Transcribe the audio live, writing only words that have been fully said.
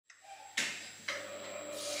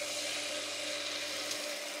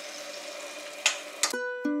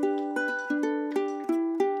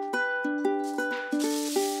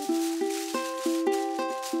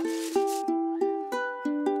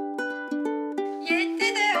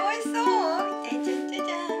美味しそう。見て、じゃんじゃ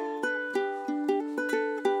じゃ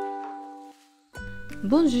ん。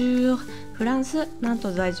ボンジュール、フランス南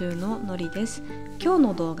都在住ののりです。今日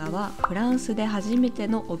の動画はフランスで初めて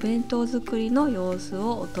のお弁当作りの様子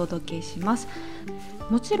をお届けします。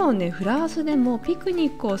もちろんね、フランスでもピク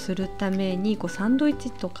ニックをするためにサンドイッ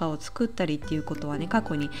チとかを作ったりっていうことはね、過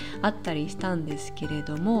去にあったりしたんですけれ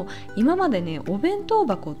ども、今までね、お弁当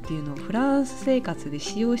箱っていうのをフランス生活で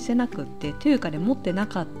使用してなくって、というかね、持ってな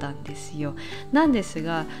かったんですよ。なんです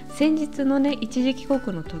が、先日のね、一時帰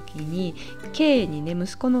国の時にケイにね、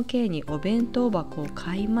息子のケイにお弁当箱を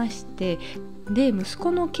買いまして、で息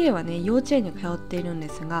子のケイはね、幼稚園に通っているんで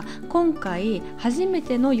すが、今回初め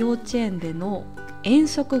ての幼稚園での遠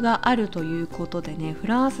足があるということでね、フ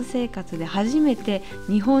ランス生活で初めて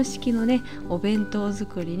日本式のね、お弁当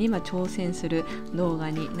作りに挑戦する動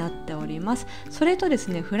画になっております。それとです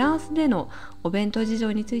ね、フランスでのお弁当事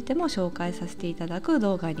情についても紹介させていただく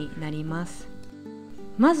動画になります。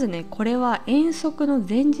まずね、これは遠足の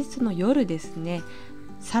前日の夜ですね。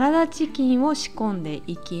サラダチキンを仕込んで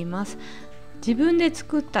いきます。自分で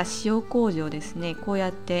作った塩麹をですね、こうや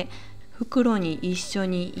って袋に一緒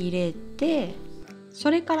に入れて、そ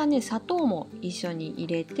れからね、砂糖も一緒に入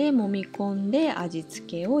れて揉み込んで味付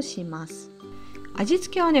けをします。味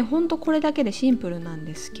付けはね、ほんとこれだけでシンプルなん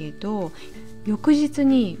ですけど、翌日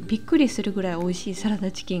にびっくりするぐらい美味しいサラ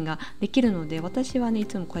ダチキンができるので、私はね、い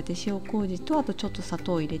つもこうやって塩麹とあとちょっと砂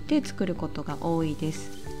糖を入れて作ることが多いで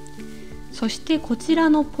す。そしてこちら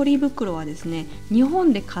のポリ袋はですね、日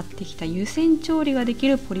本で買ってきた湯煎調理ができ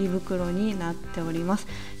るポリ袋になっております。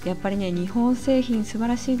やっぱりね、日本製品素晴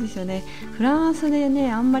らしいですよね。フランスで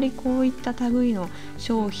ね、あんまりこういった類の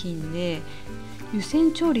商品で湯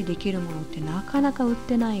煎調理できるものってなかなか売っ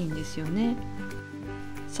てないんですよね。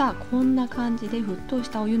さあ、こんな感じで沸騰し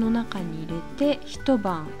たお湯の中に入れて一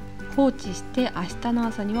晩放置して、明日の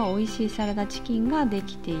朝には美味しいサラダチキンがで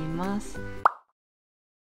きています。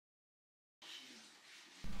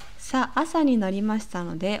さあ、朝になりました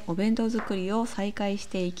のでお弁当作りを再開し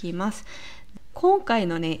ていきます。今回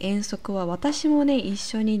のね、遠足は私もね、一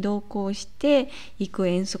緒に同行して行く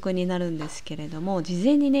遠足になるんですけれども、事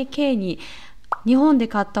前にね、Kに日本で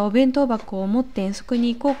買ったお弁当箱を持って遠足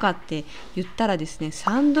に行こうかって言ったらですね、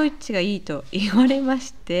サンドイッチがいいと言われま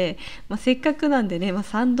して、せっかくなんでね、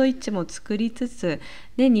サンドイッチも作りつつ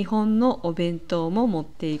で、日本のお弁当も持っ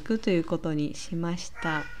ていくということにしまし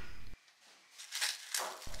た。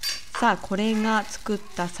さあ、これが作っ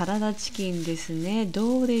たサラダチキンですね。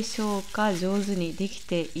どうでしょうか？上手にでき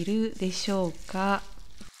ているでしょうか？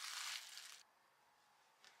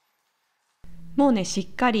もうね、し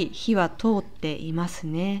っかり火は通っています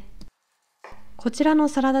ね。こちらの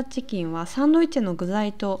サラダチキンはサンドイッチの具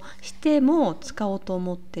材としても使おうと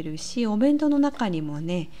思ってるし、お弁当の中にも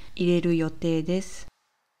ね、入れる予定です。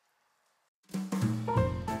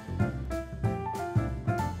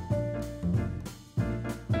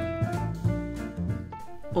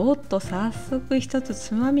おっと、早速一つ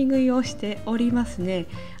つまみ食いをしておりますね。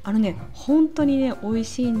本当にね、美味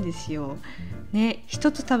しいんですよ。ね、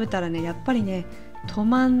一つ食べたらね、やっぱりね、止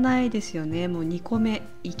まんないですよね。もう2個目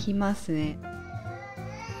いきますね。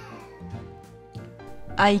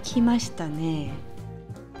いきましたね。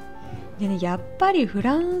でね、やっぱりフ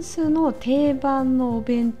ランスの定番のお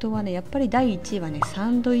弁当はね、やっぱり第1位はね、サ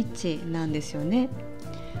ンドイッチなんですよね。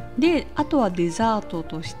で、あとはデザート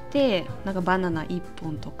としてバナナ1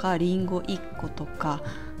本とかリンゴ1個とか、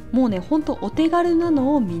もうね、ほんとお手軽な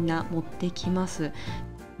のをみんな持ってきます。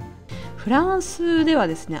フランスでは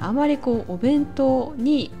ですね、あまりお弁当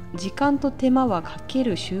に時間と手間はかけ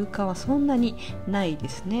る習慣はそんなにないで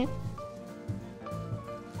すね。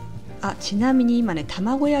ちなみに今ね、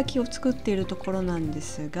卵焼きを作っているところなんで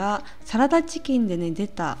すが、サラダチキンでね、出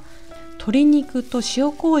た鶏肉と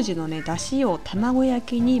塩麹のね、出汁を卵焼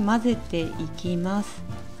きに混ぜていきます。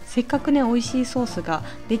せっかくね、美味しいソースが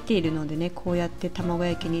出ているのでね、こうやって卵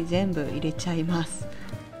焼きに全部入れちゃいます。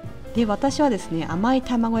で、私はですね、甘い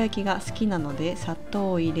卵焼きが好きなので砂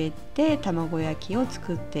糖を入れて卵焼きを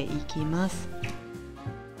作っていきます。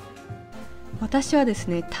私はです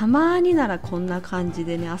ね、たまにならこんな感じ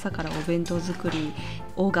でね、朝からお弁当作り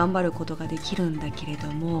を頑張ることができるんだけれ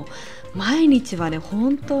ども、毎日はね、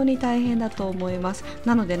本当に大変だと思います。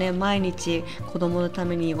なのでね、毎日子供のた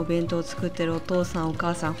めにお弁当を作ってるお父さんお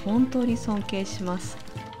母さん、本当に尊敬します。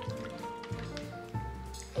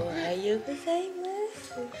おはようございま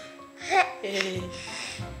す。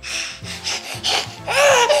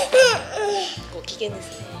ご機嫌で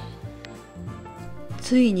すね。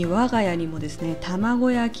ついに我が家にもですね、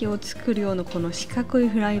卵焼きを作る用のこの四角い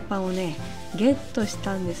フライパンをね、ゲットし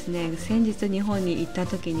たんですね。先日日本に行った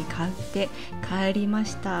時に買って帰りま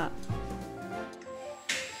した。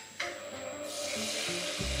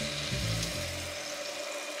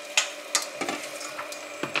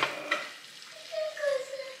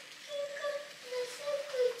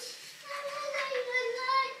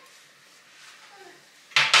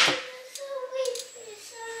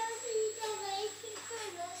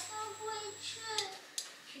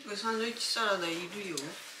サンドイッチサラダいるよ。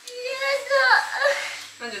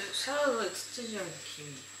なんでサラダっつったじゃん君。い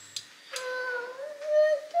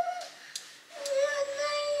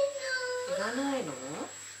らないの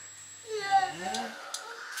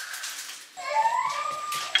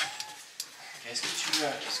？Qu'est-ce que tu veux?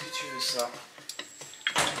 Qu'est-ce que tu veux ça?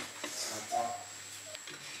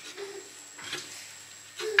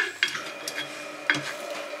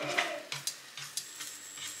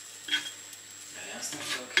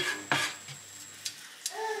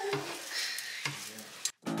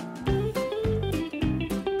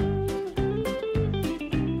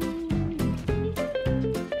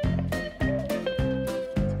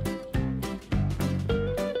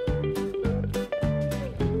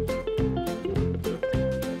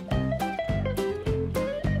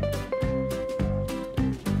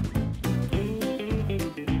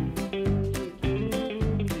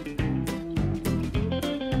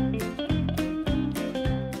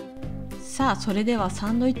さあそれではサ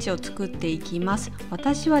ンドイッチを作っていきます。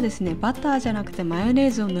私はですねバターじゃなくてマヨネ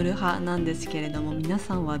ーズを塗る派なんですけれども、皆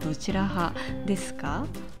さんはどちら派ですか？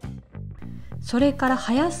それから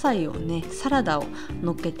葉野菜をねサラダを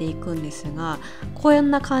乗っけていくんですが、こん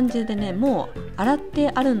な感じでねもう洗って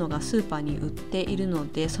あるのがスーパーに売っている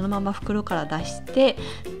ので、そのまま袋から出して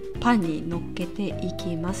パンに乗っけてい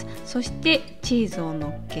きます。そしてチーズを乗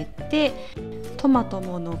っけて、トマト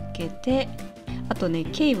も乗っけて、あとね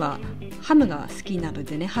ケイはハムが好きなの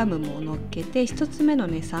でねハムも乗っけて、1つ目の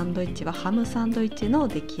ねサンドイッチはハムサンドイッチの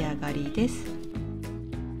出来上がりです。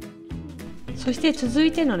そして続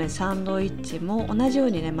いてのねサンドイッチも同じよ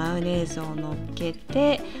うにねマヨネーズを乗っけ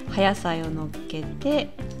て、葉野菜を乗っけ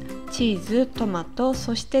て、チーズ、トマト、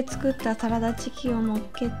そして作ったサラダチキンを乗っ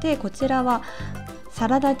けて、こちらはサ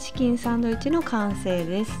ラダチキンサンドイッチの完成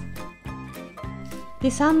です。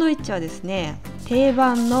でサンドイッチはですね定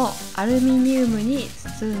番のアルミニウムに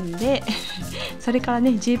包んでそれから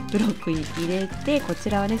ねジップロックに入れて、こち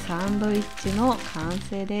らはねサンドイッチの完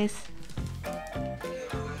成です。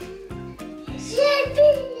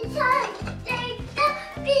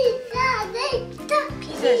ピ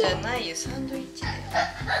ザじゃないよ、サンドイッチだよ。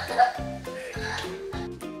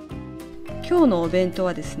今日のお弁当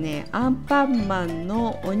はですねアンパンマン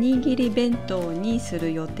のおにぎり弁当にす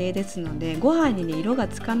る予定ですので、ご飯にね色が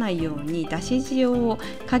つかないようにだし塩を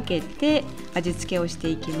かけて味付けをして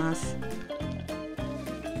いきます。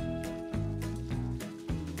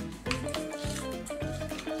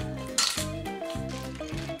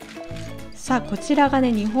さあこちらが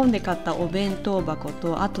ね日本で買ったお弁当箱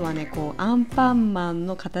と、あとはねこうアンパンマン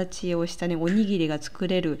の形をしたねおにぎりが作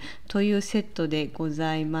れるというセットでご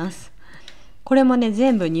ざいます。これもね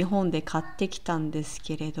全部日本で買ってきたんです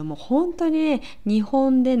けれども、本当にね日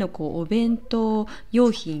本でのこうお弁当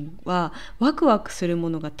用品はワクワクするも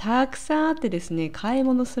のがたくさんあってですね、買い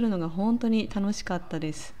物するのが本当に楽しかった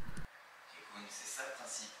です。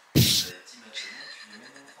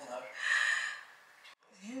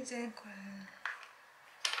全然これ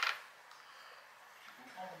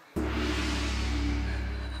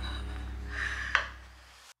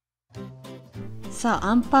さあ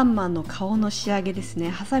アンパンマンの顔の仕上げです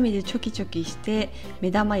ね。ハサミでチョキチョキして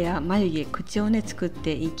目玉や眉毛、口をね作っ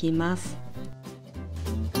ていきます。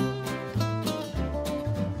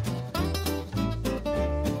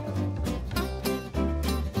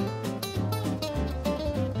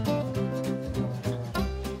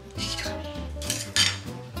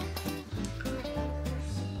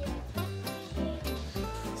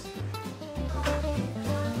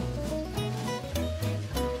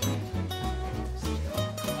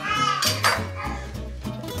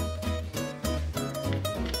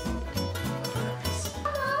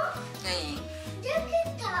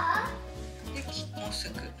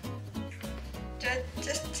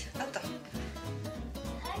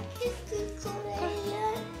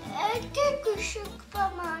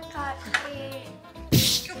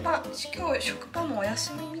今日食パンもお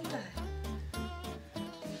休みみたい。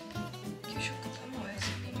今日食パンもお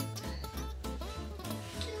休みみたい。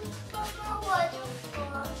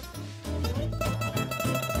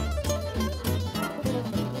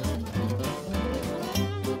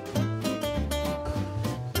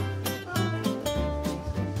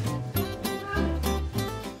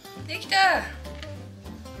できた。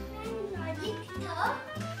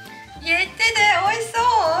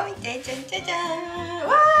じゃん。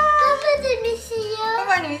わー。パパで見せよう。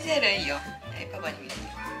パパに見せる。いいよ。はい、パパに見せる。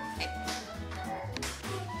はい。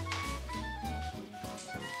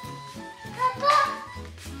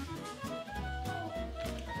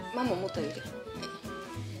パママもっと入れる。パ。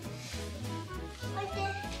待って。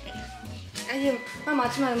あ、でもママあ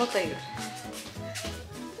っちまでもっと入れる。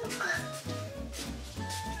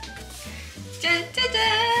じゃじゃじゃー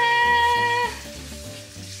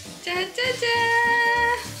ん。じゃじゃじゃ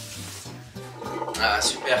ーん。Ah,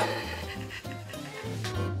 super.